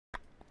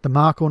The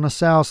Markel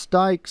Nassau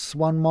Stakes,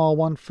 1 mile,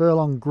 1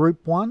 furlong,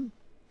 Group 1.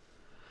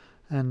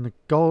 And the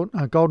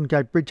Golden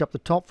Gate Bridge up the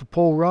top for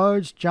Paul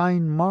Rhodes,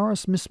 Jane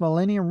Morris, Miss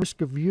Millennium, Risk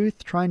of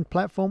Youth, Trained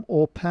Platform,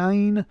 or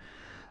Pain.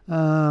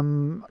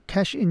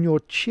 Cash in Your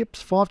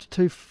Chips,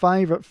 5-2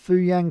 favourite,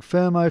 Fuyang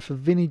Fermo for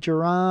Vinnie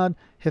Gerard,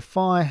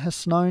 Hefai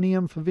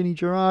Hasnonium for Vinnie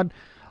Gerard,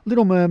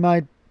 Little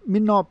Mermaid,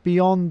 Midnight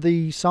Beyond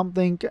the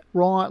Something,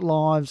 Riot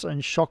Lives,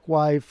 and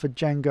Shockwave for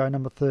Django,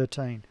 number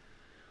 13.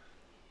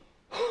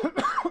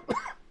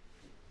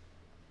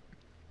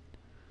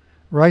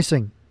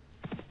 Racing.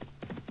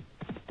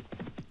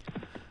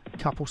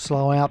 Couple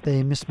slow out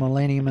there, Miss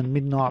Millennium and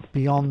Midnight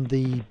Beyond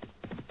the...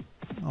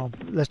 Oh,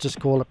 let's just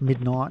call it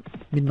Midnight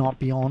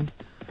Beyond.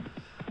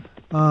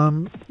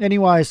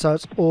 Anyway, so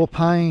it's All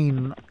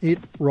Pain. It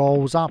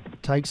rolls up,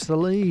 takes the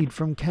lead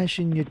from Cash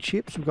in Your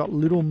Chips. We've got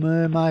Little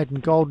Mermaid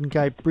and Golden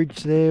Gate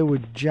Bridge there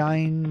with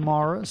Jane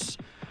Morris.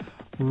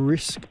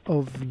 Risk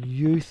of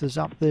Youth is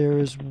up there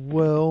as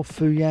well.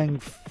 Fuyang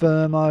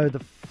Fermo, the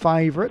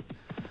favourite.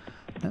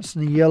 That's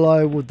in the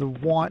yellow with the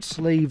white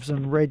sleeves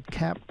and red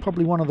cap.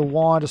 Probably one of the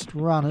widest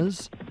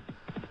runners.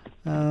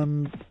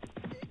 In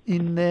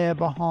there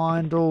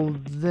behind all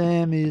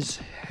them is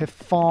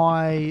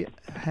Hefai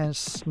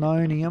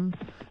Hasnonium,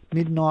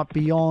 Midnight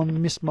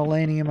Beyond, Miss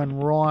Millennium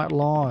and Riot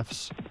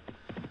Lives.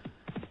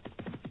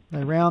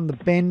 They round the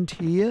bend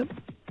here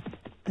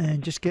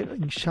and just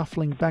getting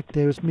shuffling back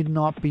there is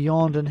Midnight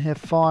Beyond and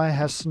Hefai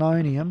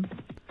Hasnonium.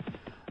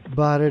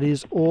 But it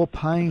is All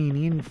Pain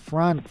in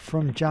front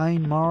from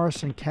Jane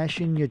Morris and Cash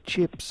in Your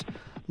Chips.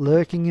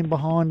 Lurking in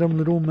behind them,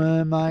 Little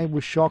Mermaid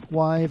with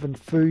Shockwave and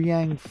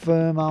Fuyang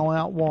Fermo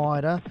out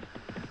wider.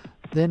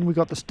 Then we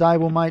got the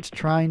stablemates,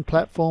 Train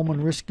Platform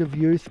and Risk of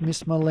Youth,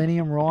 Miss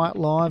Millennium, Riot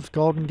Lives,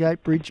 Golden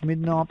Gate Bridge,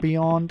 Midnight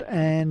Beyond,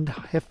 and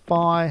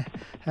Hefai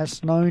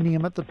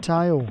Hasnonium at the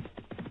tail.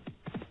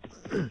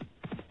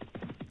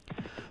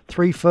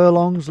 3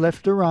 furlongs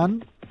left to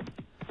run,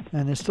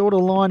 and they're sort of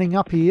lining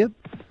up here.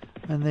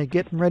 And they're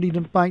getting ready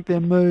to make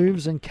their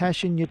moves, and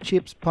Cash in Your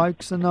Chips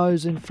pokes the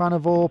nose in front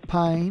of All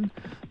Pain.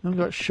 Then we've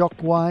got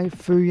Shockwave,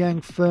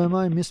 Fuyang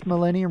Fermo, Miss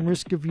Millennium,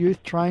 Risk of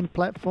Youth, Train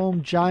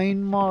Platform,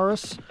 Jane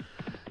Morris,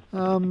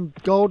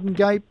 Golden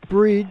Gate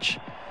Bridge.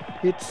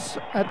 It's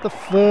at the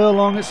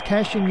furlong, it's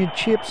Cash in Your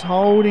Chips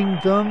holding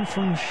them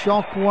from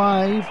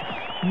Shockwave.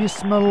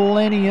 Miss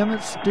Millennium,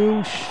 it's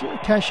still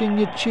Cash in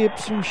Your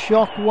Chips from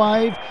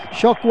Shockwave.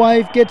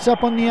 Shockwave gets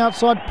up on the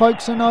outside,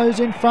 pokes the nose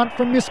in front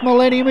from Miss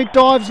Millennium. It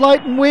dives late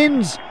and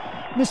wins.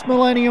 Miss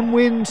Millennium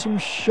wins from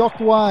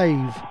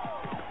Shockwave.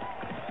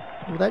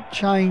 Well, that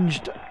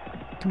changed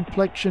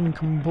complexion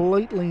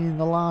completely in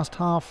the last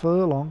half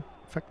furlong.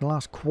 In fact, the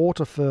last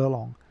quarter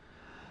furlong.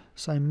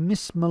 So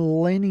Miss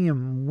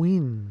Millennium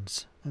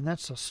wins. And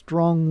that's a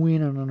strong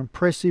win and an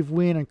impressive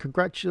win. And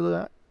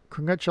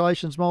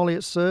congratulations, Molly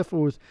at Surfer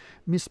with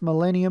Miss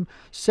Millennium.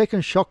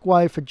 2nd,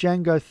 Shockwave for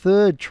Django.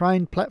 3rd,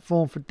 Train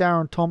Platform for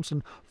Darren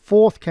Thompson.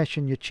 4th, Cash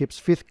in Your Chips.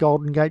 5th,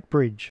 Golden Gate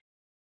Bridge.